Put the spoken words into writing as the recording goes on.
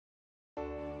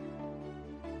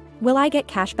Will I get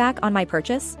cashback on my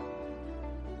purchase?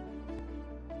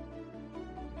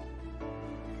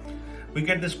 We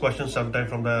get this question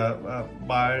sometimes from the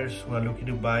buyers who are looking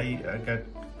to buy,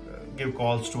 give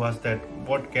calls to us that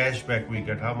what cashback we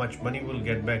get, how much money we'll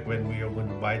get back when we are going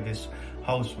to buy this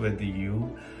house with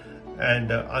you. And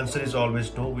the answer is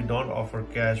always no, we don't offer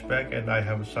cashback. And I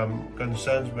have some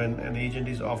concerns when an agent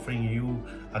is offering you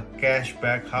a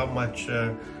cashback, how much,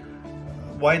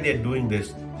 why they're doing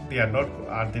this.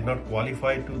 Are they not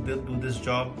qualified to do this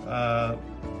job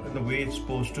the way it's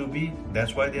supposed to be?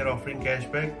 That's why they're offering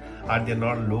cashback. Are they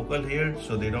not local here,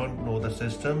 so they don't know the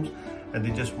systems, and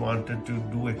they just wanted to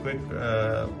do a quick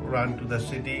run to the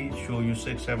city, show you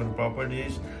 6-7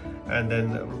 properties, and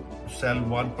then sell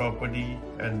one property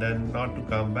and then not to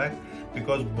come back?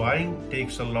 Because buying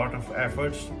takes a lot of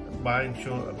efforts.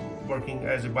 Working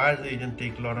as a buyer's agent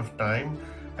takes a lot of time,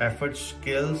 effort,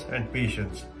 skills, and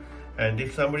patience. And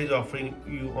if somebody is offering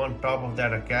you on top of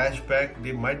that a cashback,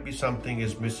 there might be something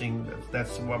is missing.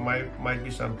 That's what might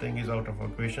be something is out of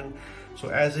equation. So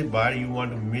as a buyer, you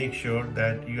want to make sure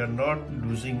that you are not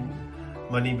losing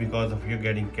money because of you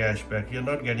getting cashback. You're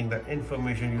not getting the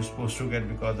information you're supposed to get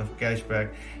because of cashback.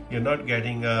 You're not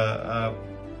getting the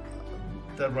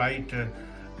right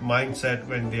mindset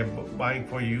when they're buying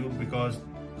for you, because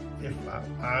if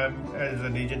I'm as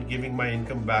an agent giving my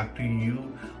income back to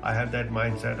you, I have that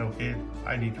mindset, okay,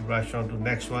 I need to rush on to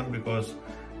next one because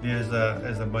there's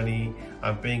the money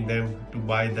I'm paying them to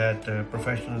buy that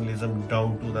professionalism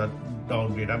down to the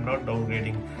downgrade. I'm not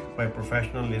downgrading my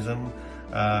professionalism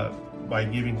by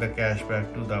giving the cash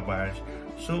back to the buyers.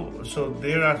 So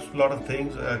there are a lot of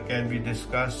things can be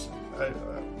discussed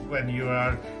when you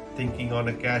are thinking on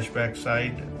a cashback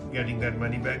side, getting that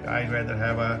money back. I'd rather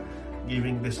have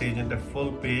giving this agent a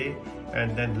full pay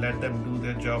and then let them do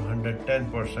their job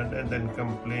 110% and then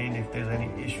complain if there's any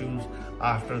issues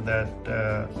after that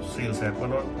sales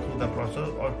happen, or through the process,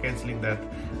 or canceling that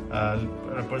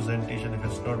representation if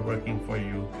it's not working for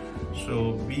you.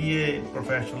 So be a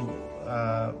professional.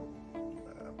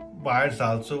 Buyers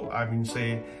also,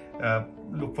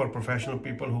 look for professional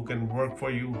people who can work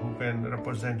for you, who can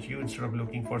represent you, instead of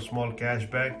looking for small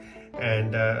cashback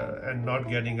and not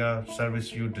getting a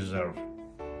service you deserve.